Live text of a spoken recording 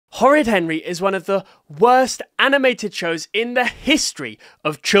Horrid Henry is one of the worst animated shows in the history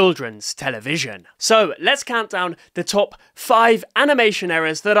of children's television. So let's count down the top 5 animation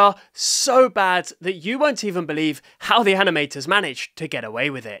errors that are so bad that you won't even believe how the animators managed to get away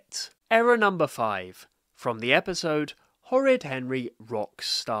with it. Error number 5, from the episode Horrid Henry Rock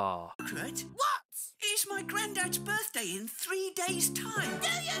Star. What? It's my granddad's birthday in 3 days' time. Do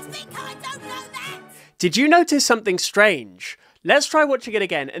you think I don't know that? Did you notice something strange? Let's try watching it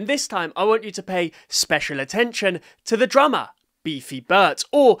again, and this time I want you to pay special attention to the drummer, Beefy Bert,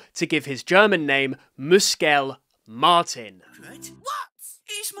 or to give his German name, Muskel Martin. What?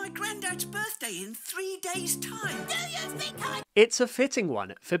 It's my granddad's birthday in 3 days' time. Do you think I... It's a fitting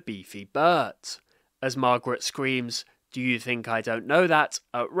one for Beefy Bert. As Margaret screams, "Do you think I don't know that?"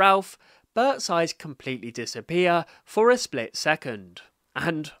 at Ralph, Bert's eyes completely disappear for a split second.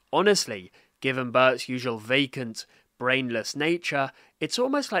 And honestly, given Bert's usual vacant, brainless nature, it's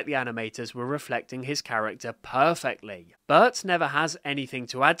almost like the animators were reflecting his character perfectly. Bert never has anything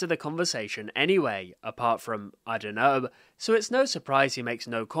to add to the conversation anyway, apart from, I don't know, so it's no surprise he makes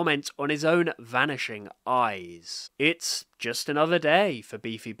no comment on his own vanishing eyes. It's just another day for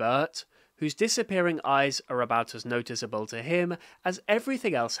Beefy Bert, whose disappearing eyes are about as noticeable to him as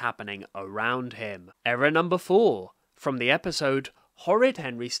everything else happening around him. Error number 4, from the episode Horrid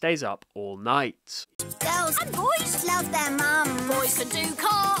Henry Stays Up All Night. Girls and boys love their mum. Boys can do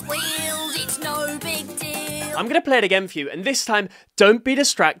cartwheels, it's no big deal. I'm going to play it again for you, and this time don't be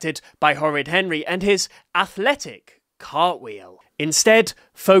distracted by Horrid Henry and his athletic cartwheel. Instead,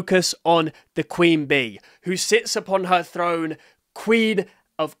 focus on the Queen Bee, who sits upon her throne, queen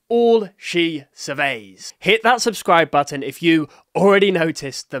of all she surveys. Hit that subscribe button if you already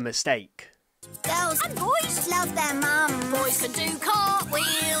noticed the mistake. Girls and boys love their mum. Boys can do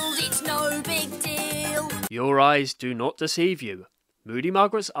cartwheels, it's no big deal. Your eyes do not deceive you. Moody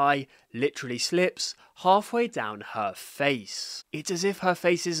Margaret's eye literally slips halfway down her face. It's as if her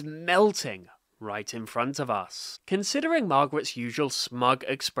face is melting right in front of us. Considering Margaret's usual smug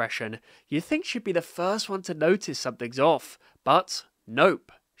expression, you'd think she'd be the first one to notice something's off, but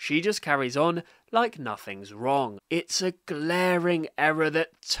nope. She just carries on like nothing's wrong. It's a glaring error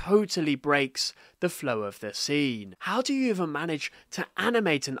that totally breaks the flow of the scene. How do you even manage to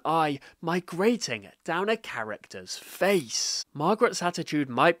animate an eye migrating down a character's face? Margaret's attitude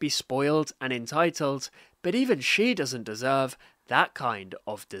might be spoiled and entitled, but even she doesn't deserve that kind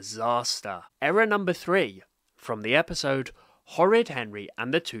of disaster. Error number 3, from the episode Horrid Henry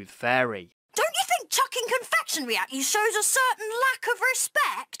and the Tooth Fairy. Don't you think chucking confectionery at you shows a certain lack of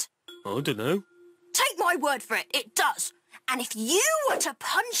respect? I don't know. Take my word for it, it does. And if you were to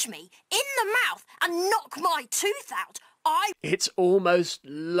punch me in the mouth and knock my tooth out, It's almost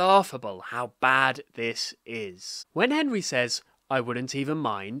laughable how bad this is. When Henry says, "I wouldn't even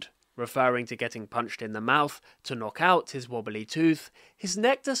mind," referring to getting punched in the mouth to knock out his wobbly tooth, his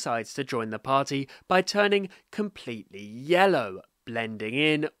neck decides to join the party by turning completely yellow, blending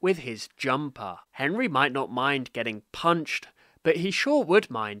in with his jumper. Henry might not mind getting punched, but he sure would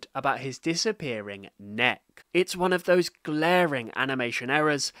mind about his disappearing neck. It's one of those glaring animation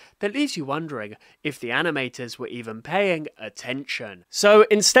errors that leaves you wondering if the animators were even paying attention. So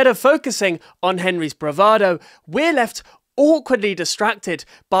instead of focusing on Henry's bravado, we're left awkwardly distracted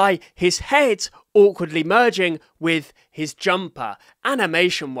by his head awkwardly merging with his jumper.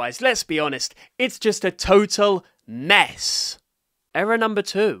 Animation-wise, let's be honest, it's just a total mess. Error number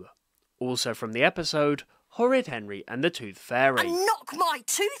 2, also from the episode Horrid Henry and the Tooth Fairy. and knock my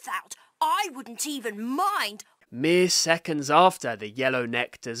tooth out, I wouldn't even mind. Mere seconds after the yellow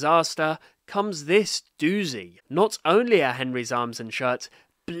neck disaster comes this doozy. Not only are Henry's arms and shirt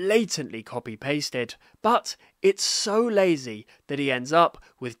blatantly copy-pasted, but it's so lazy that he ends up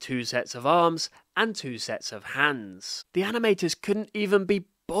with 2 sets of arms and 2 sets of hands. The animators couldn't even be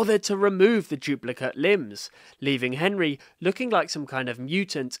bothered to remove the duplicate limbs, leaving Henry looking like some kind of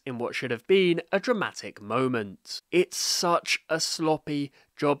mutant in what should have been a dramatic moment. It's such a sloppy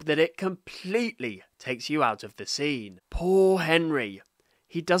job that it completely takes you out of the scene. Poor Henry.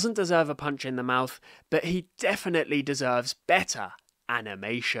 He doesn't deserve a punch in the mouth, but he definitely deserves better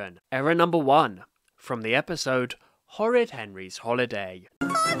animation. Error number 1, from the episode Horrid Henry's Holiday.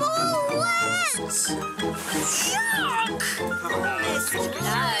 I'm all wet!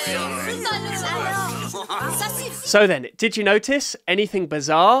 So then, did you notice anything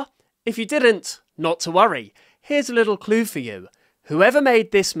bizarre? If you didn't, not to worry. Here's a little clue for you. Whoever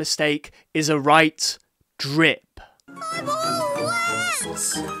made this mistake is a right drip. I'm all wet!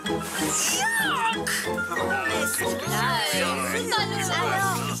 ghosts. Yuck!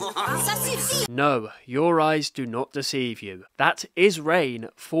 No, your eyes do not deceive you. That is rain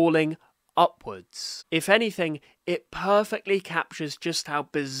falling upwards. If anything, it perfectly captures just how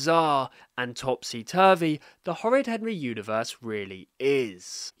bizarre and topsy-turvy the Horrid Henry universe really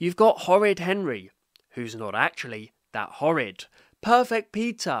is. You've got Horrid Henry, who's not actually that horrid, Perfect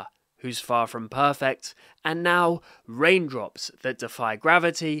Peter, who's far from perfect, and now raindrops that defy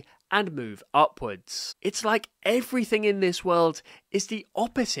gravity and move upwards. It's like everything in this world is the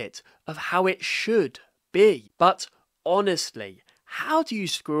opposite of how it should be. But honestly, how do you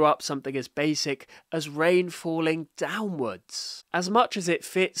screw up something as basic as rain falling downwards? As much as it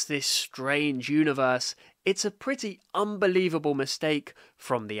fits this strange universe, it's a pretty unbelievable mistake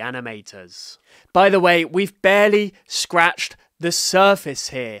from the animators. By the way, we've barely scratched the surface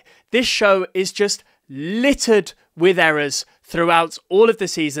here. This show is just littered with errors throughout all of the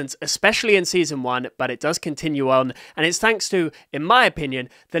seasons, especially in season 1, but it does continue on, and it's thanks to, in my opinion,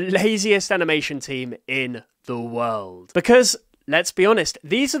 the laziest animation team in the world. Because let's be honest,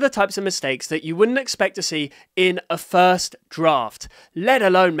 these are the types of mistakes that you wouldn't expect to see in a first draft, let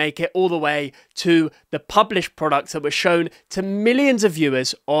alone make it all the way to the published products that were shown to millions of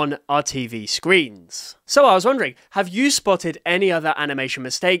viewers on our TV screens. So I was wondering, have you spotted any other animation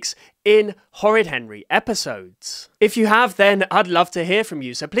mistakes in Horrid Henry episodes? If you have, then I'd love to hear from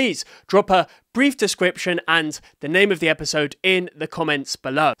you, so please drop a brief description and the name of the episode in the comments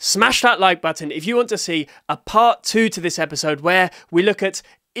below. Smash that like button if you want to see a part 2 to this episode where we look at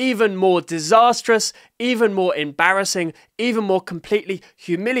even more disastrous, even more embarrassing, even more completely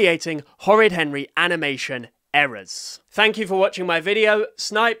humiliating Horrid Henry animation errors. Thank you for watching my video.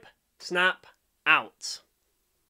 Snipe, snap, out.